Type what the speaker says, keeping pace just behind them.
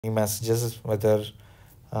messages whether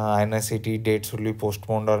INICET dates will be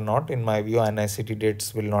postponed or not. In my view, INICET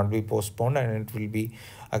dates will not be postponed and it will be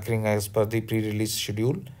occurring as per the pre-release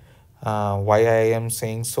schedule. Why I am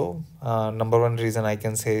saying so? Number one reason I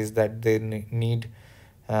can say is that they need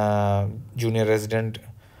junior resident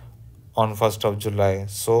on 1st of July.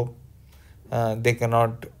 So they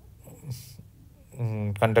cannot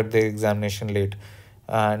conduct their examination late.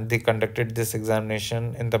 And they conducted this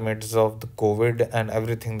examination in the midst of the COVID and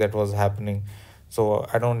everything that was happening. So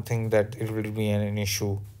I don't think that it will be an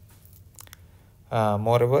issue.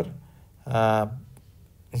 Moreover, uh,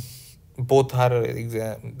 both are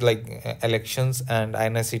elections and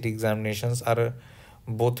INICET examinations are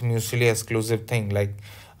both mutually exclusive thing. Like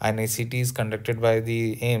INICET is conducted by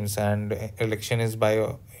the aims and election is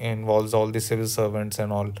by involves all the civil servants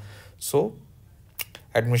and all. So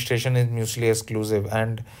administration is mutually exclusive,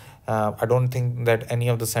 and I don't think that any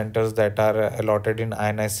of the centers that are allotted in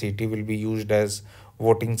INICET will be used as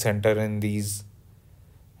voting center in these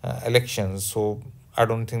elections. So I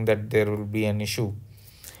don't think that there will be an issue.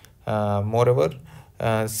 Moreover,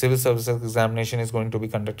 civil services examination is going to be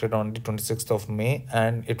conducted on the 26th of May,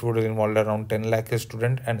 and it would involve around 10 lakh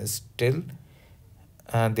student, and still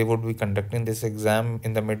they would be conducting this exam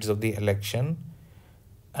in the midst of the election,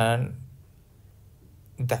 and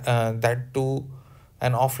that too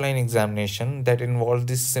an offline examination that involves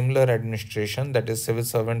this similar administration, that is civil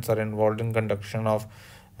servants are involved in conduction of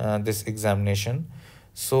this examination.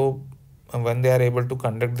 So when they are able to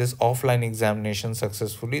conduct this offline examination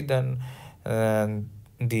successfully, then uh,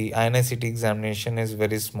 the INICET examination is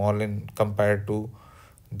very small in compared to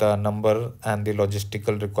the number and the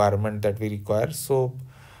logistical requirement that we require. So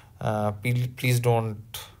please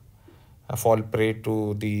don't fall prey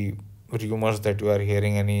to the rumors that you are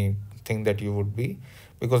hearing anything that you would be,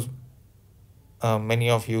 because many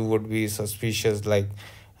of you would be suspicious like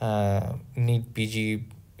NEET PG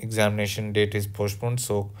examination date is postponed,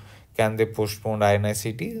 so can they postpone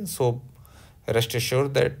INICET? So rest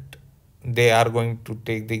assured that they are going to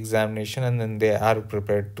take the examination, and then they are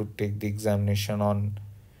prepared to take the examination on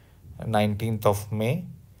 19th of May.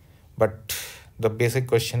 But the basic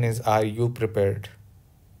question is, are you prepared?